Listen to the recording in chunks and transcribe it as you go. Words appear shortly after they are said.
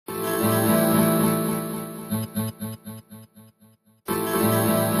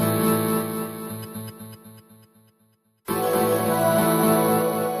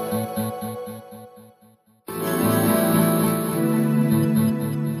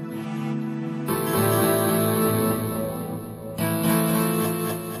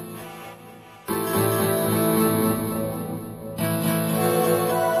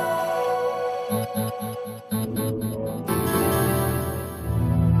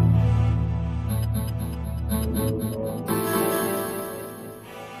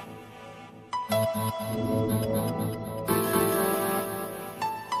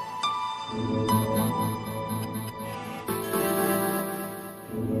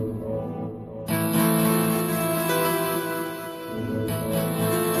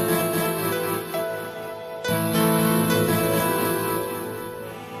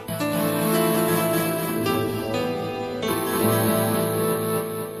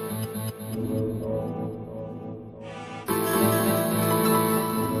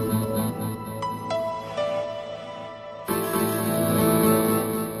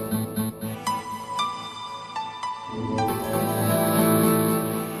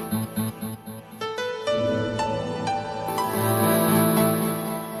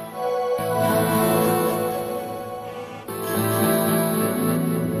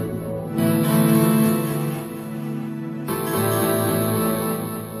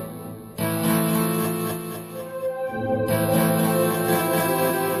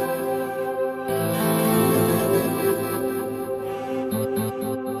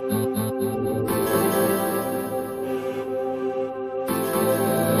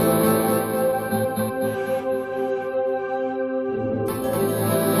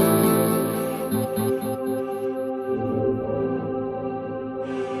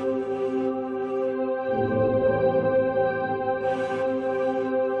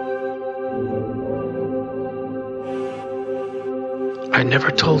I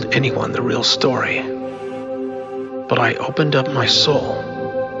never told anyone the real story, but I opened up my soul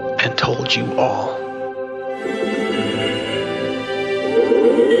and told you all.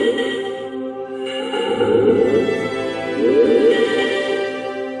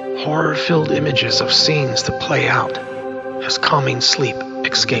 Horror-filled images of scenes to play out as calming sleep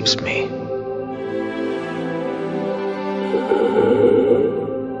escapes me.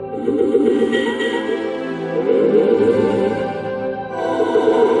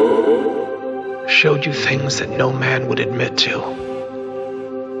 Showed you things that no man would admit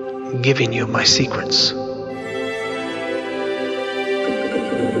to, giving you my secrets.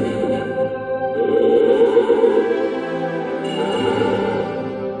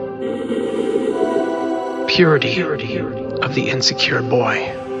 Purity of the insecure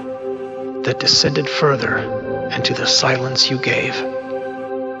boy that descended further into the silence you gave.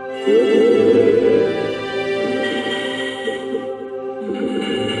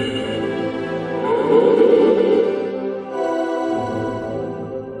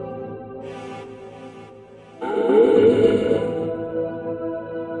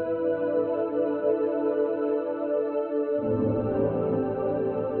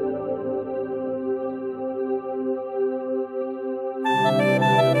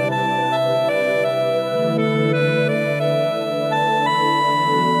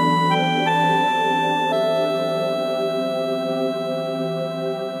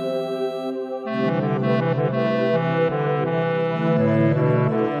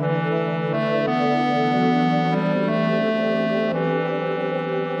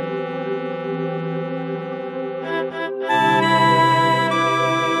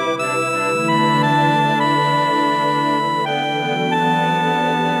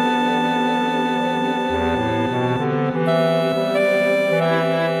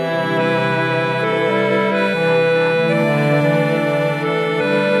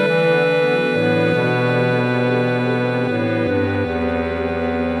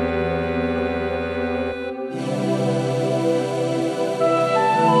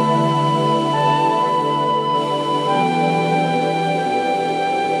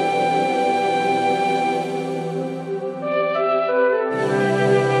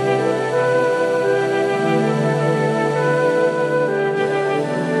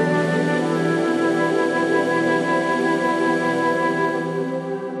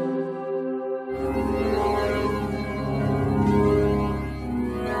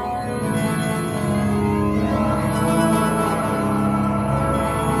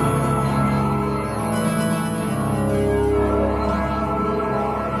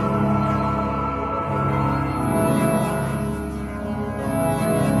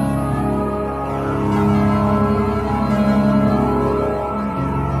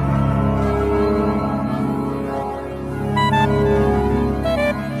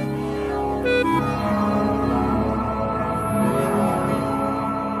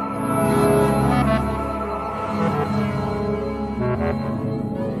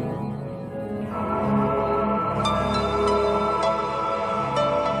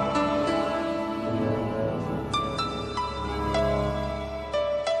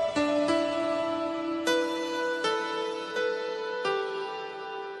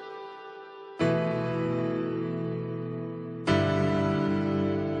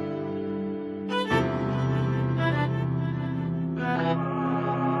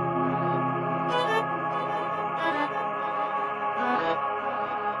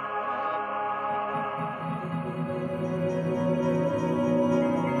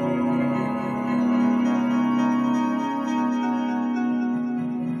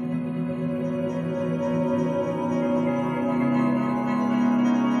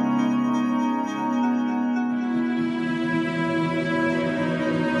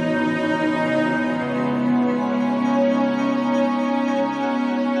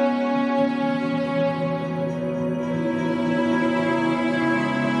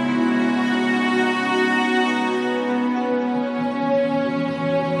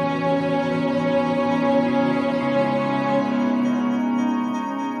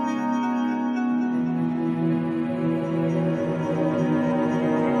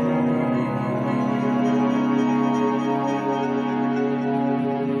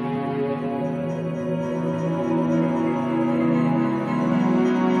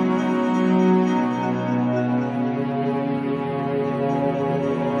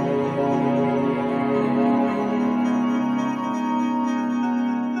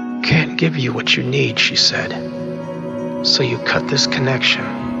 Give you what you need, she said. So you cut this connection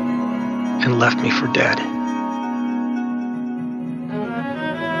and left me for dead.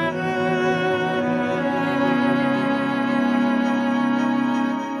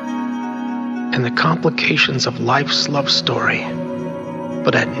 the complications of life's love story,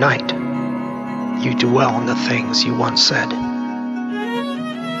 but at night, you dwell on the things you once said.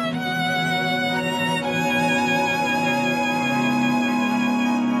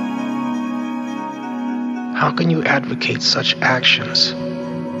 How can you advocate such actions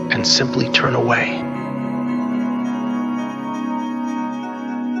and simply turn away?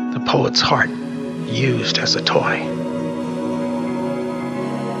 The poet's heart used as a toy.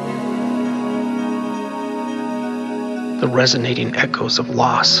 The resonating echoes of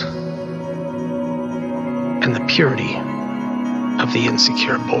loss and the purity of the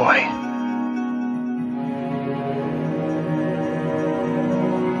insecure boy.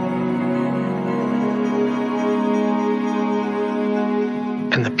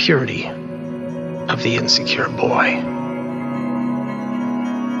 And the purity of the insecure boy.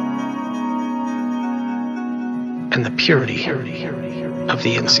 And the purity of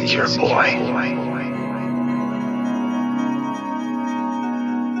the insecure boy.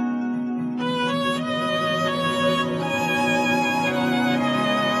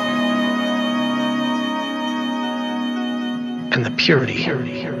 And the purity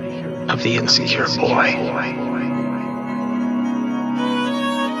of the insecure boy.